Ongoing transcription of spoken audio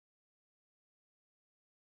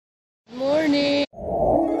Morning!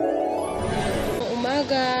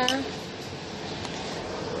 Umaga!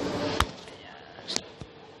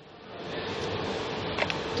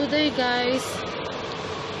 Today guys,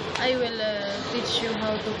 I will teach you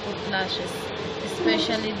how to put lashes.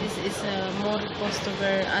 Especially this is more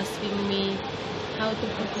customer asking me how to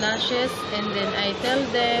put lashes, and then I tell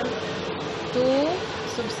them to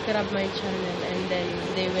subscribe my channel and then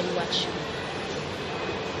they will watch you.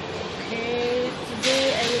 Okay,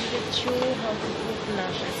 today I will teach you how to put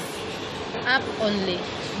lashes. Up only,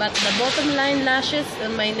 but the bottom line lashes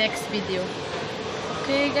on my next video.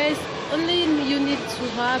 Okay guys, only you need to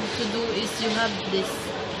have to do is you have this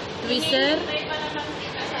tweezer.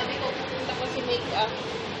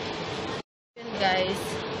 Yun guys,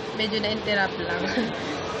 medyo na-interrupt lang.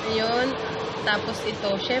 Ayun, tapos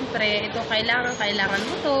ito, syempre, ito kailangan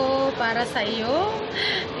mo to para sa iyo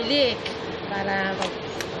ilik.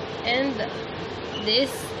 And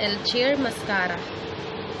this Elchir mascara.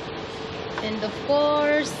 And of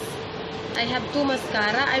course, I have two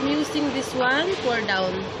mascara. I'm using this one for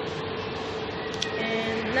down.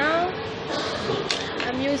 And now,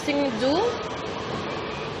 I'm using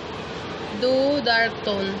Do dark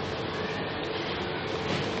tone.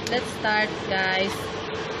 Let's start guys.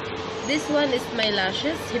 This one is my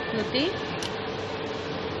lashes, Hypnotic.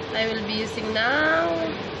 I will be using now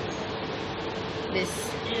this.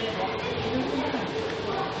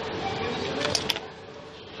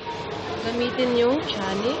 Gamitin yung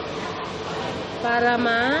chani para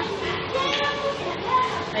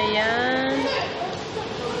ayan,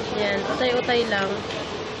 utay-utay lang,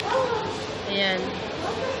 ayan,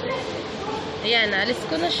 alis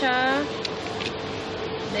ko na siya.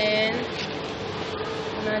 Then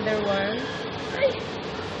another one,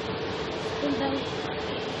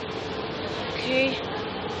 okay.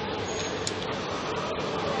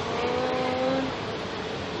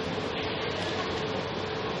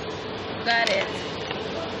 Got it.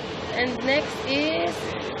 And next is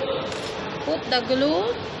put the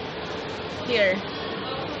glue here.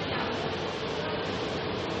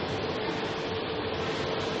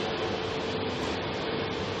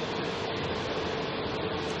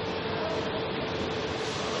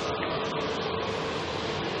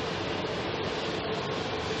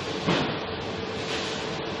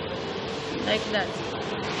 Like that.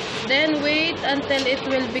 Then wait until it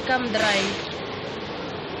will become dry.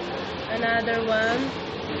 Another one.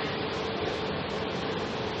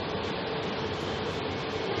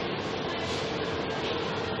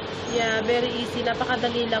 Yeah, very easy.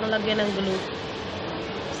 Napakadali lang lagyan ng glue.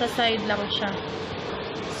 Sa side lang siya.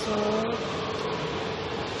 So,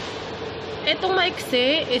 etong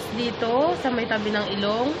maiksi is dito, sa may tabi ng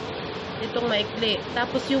ilong. Itong maikli.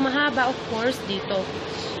 Tapos yung mahaba, of course, dito.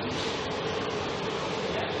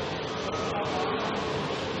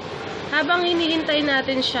 Habang hinihintay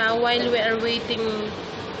natin siya, while we are waiting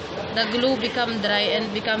the glue become dry and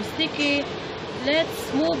become sticky,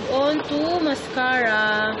 let's move on to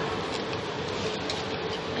mascara.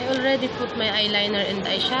 I already put my eyeliner and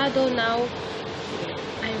eyeshadow. Now,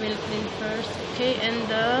 I will clean first. Okay, and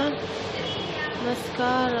the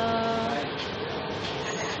mascara.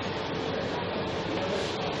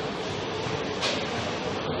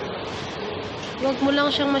 Huwag mo lang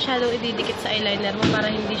siyang masyadong ididikit sa eyeliner mo para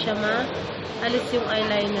hindi siya maalis yung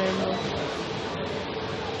eyeliner mo.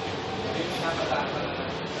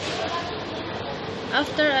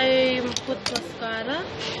 After I put mascara,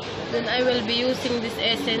 then I will be using this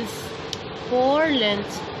essence for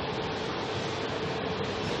length.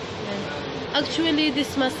 Actually,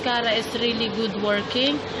 this mascara is really good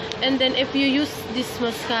working. And then if you use this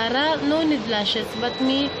mascara, no need lashes. But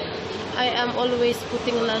me, I am always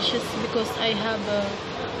putting lashes because I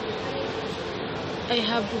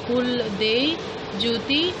have whole day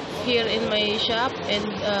duty here in my shop, and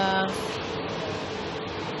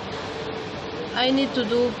I need to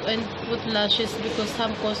do and put lashes because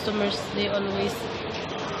some customers, they always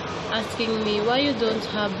asking me why you don't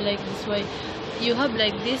have like this, why you have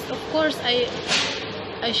like this. Of course, I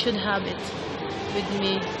should have it with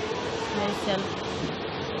me myself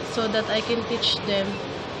so that I can teach them.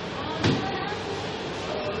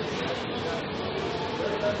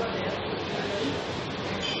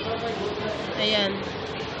 Ayan.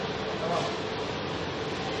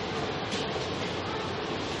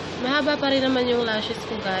 Mahaba pa rin naman yung lashes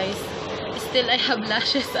ko guys. Still I have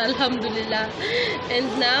lashes, alhamdulillah. And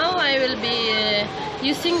now I will be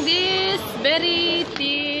using this very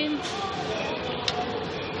thin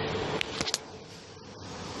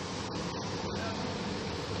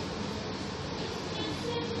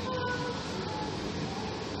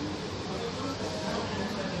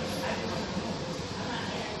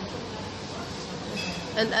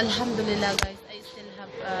And alhamdulillah guys, I still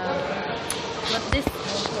have what this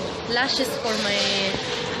lashes for my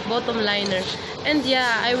bottom liner. And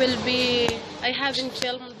yeah, I haven't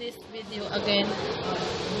filmed this video again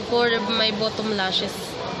for my bottom lashes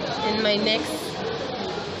in my next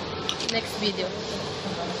video.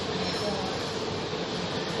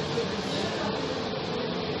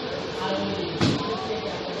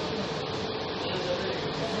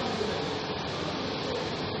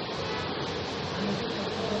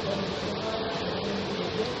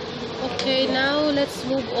 Okay, now let's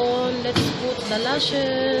move on. Let's put the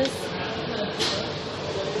lashes.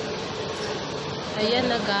 Ayan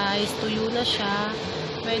na guys, tuyo na siya.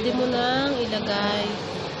 Pwede mo nang ilagay.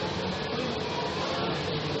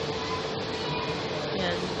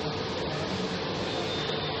 Ayan.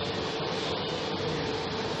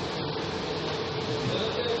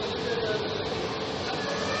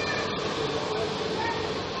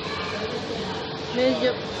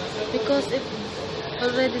 Medyo, because if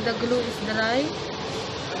already the glue is dry,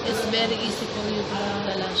 it's very easy for you to put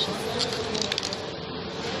the lashes.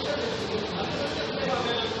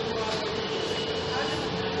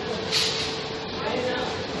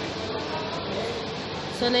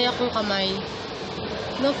 Sanay akong kamay.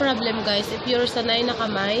 No problem guys, if you're sanay na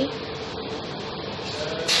kamay,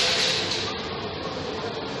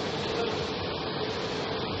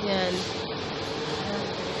 yan.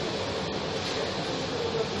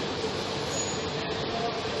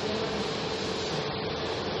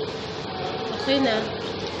 Okay na.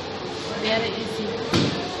 Very easy.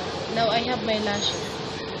 Now I have my lashes.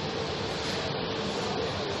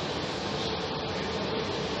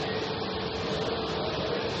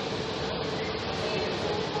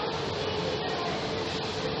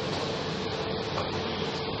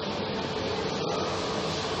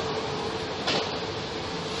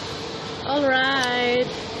 All right.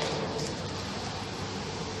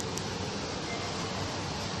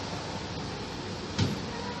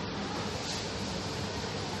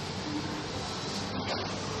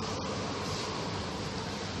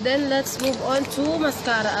 Then let's move on to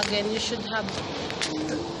mascara again. You should have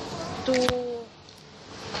to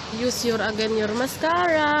use your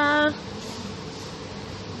mascara.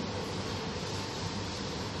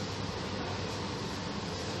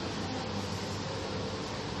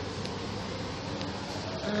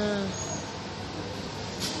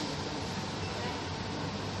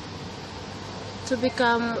 To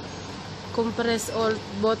become compress all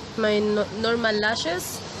both my normal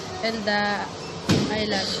lashes and the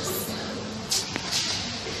eyelashes.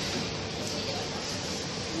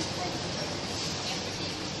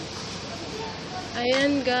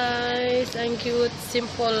 Ayan guys, ang cute,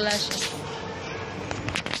 simple lashes.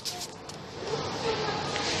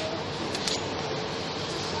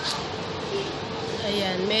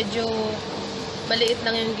 Ayan, medyo maliit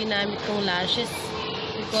lang yung ginamit kong lashes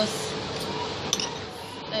because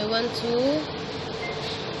I want to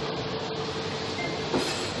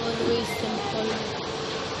always simple.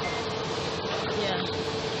 Yeah.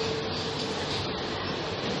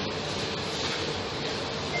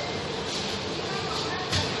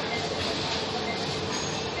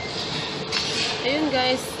 Ayun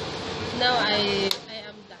guys, now I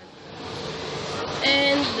am done.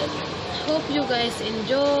 And hope you guys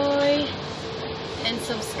enjoy and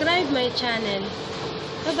subscribe my channel.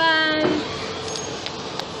 Bye bye.